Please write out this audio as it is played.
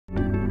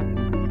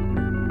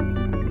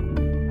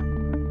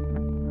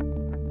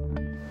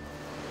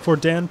For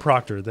Dan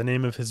Proctor, the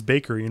name of his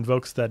bakery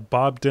invokes that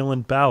Bob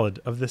Dylan ballad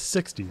of the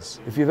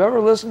 60s. If you've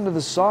ever listened to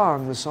the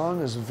song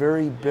is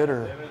very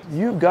bitter.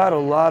 You've got a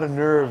lot of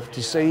nerve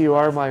to say you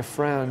are my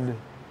friend.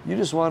 You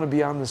just want to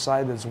be on the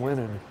side that's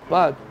winning.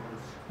 But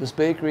this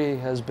bakery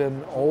has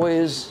been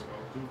always,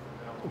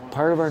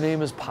 part of our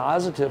name is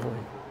Positively.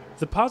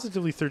 The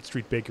Positively 3rd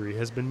Street Bakery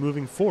has been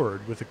moving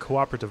forward with a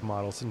cooperative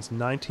model since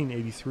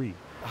 1983.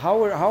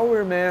 How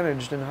we're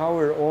managed and how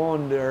we're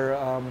owned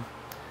are,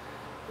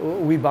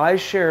 we buy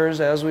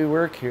shares as we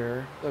work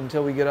here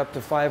until we get up to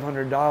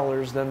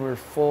 $500, then we're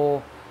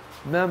full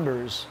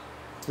members.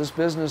 This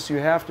business you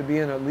have to be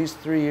in at least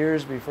 3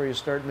 years before you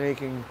start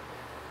making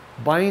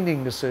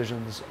binding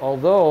decisions.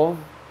 Although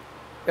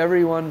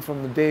everyone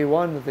from the day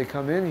one that they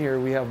come in here,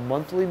 we have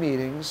monthly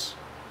meetings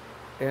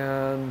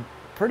and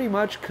pretty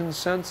much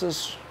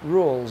consensus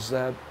rules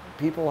that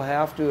people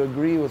have to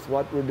agree with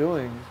what we're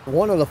doing.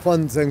 One of the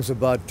fun things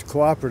about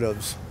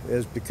cooperatives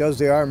is because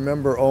they are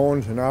member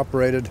owned and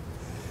operated,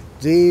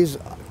 these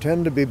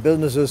tend to be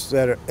businesses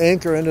that are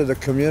anchor into the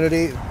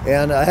community,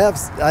 and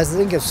I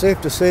think it's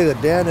safe to say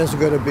that Dan isn't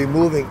going to be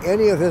moving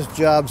any of his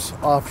jobs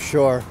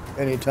offshore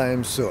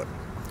anytime soon.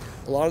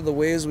 A lot of the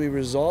ways we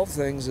resolve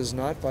things is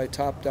not by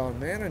top-down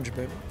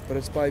management, but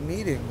it's by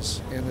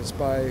meetings and it's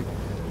by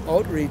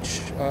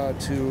outreach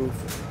to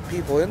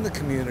people in the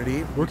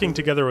community. Working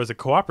together as a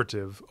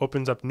cooperative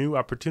opens up new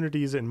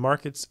opportunities in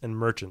markets and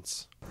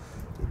merchants.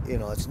 You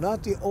know, it's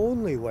not the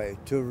only way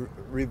to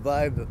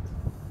revive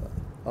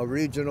a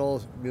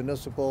regional,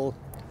 municipal,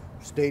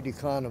 state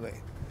economy,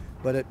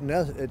 but it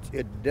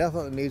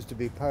definitely needs to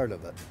be part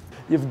of it.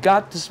 You've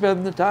got to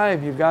spend the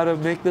time. You've got to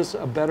make this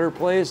a better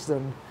place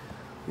than,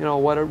 you know,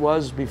 what it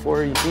was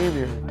before you came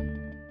here.